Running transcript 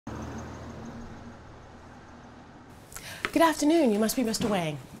Good afternoon. You must be Mr.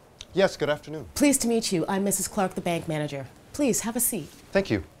 Wang. Yes, good afternoon. Pleased to meet you. I'm Mrs. Clark, the bank manager. Please, have a seat.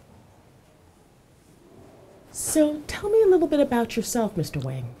 Thank you. So, tell me a little bit about yourself, Mr.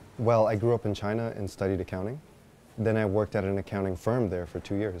 Wang. Well, I grew up in China and studied accounting. Then I worked at an accounting firm there for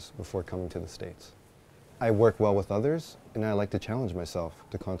 2 years before coming to the States. I work well with others, and I like to challenge myself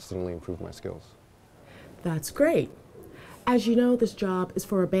to constantly improve my skills. That's great. As you know, this job is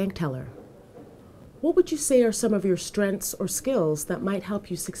for a bank teller. What would you say are some of your strengths or skills that might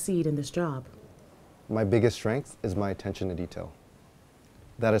help you succeed in this job? My biggest strength is my attention to detail.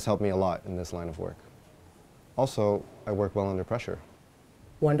 That has helped me a lot in this line of work. Also, I work well under pressure.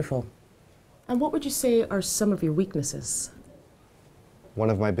 Wonderful. And what would you say are some of your weaknesses? One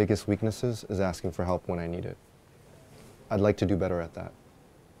of my biggest weaknesses is asking for help when I need it. I'd like to do better at that.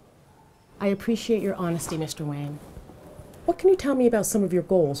 I appreciate your honesty, Mr. Wang. What can you tell me about some of your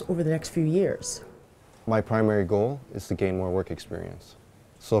goals over the next few years? My primary goal is to gain more work experience,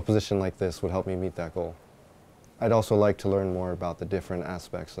 so a position like this would help me meet that goal. I'd also like to learn more about the different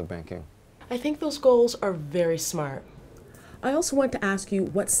aspects of banking. I think those goals are very smart. I also want to ask you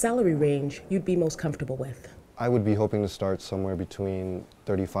what salary range you'd be most comfortable with. I would be hoping to start somewhere between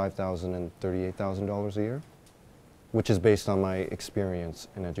 $35,000 and $38,000 a year, which is based on my experience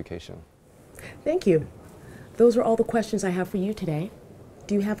in education. Thank you. Those are all the questions I have for you today.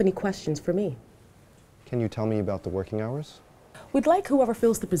 Do you have any questions for me? Can you tell me about the working hours? We'd like whoever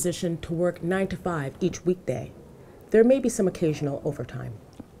fills the position to work 9 to 5 each weekday. There may be some occasional overtime.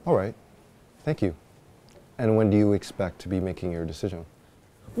 All right. Thank you. And when do you expect to be making your decision?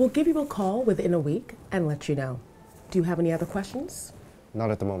 We'll give you a call within a week and let you know. Do you have any other questions? Not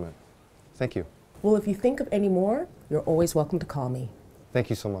at the moment. Thank you. Well, if you think of any more, you're always welcome to call me. Thank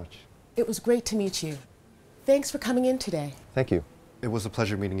you so much. It was great to meet you. Thanks for coming in today. Thank you. It was a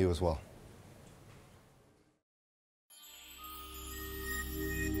pleasure meeting you as well.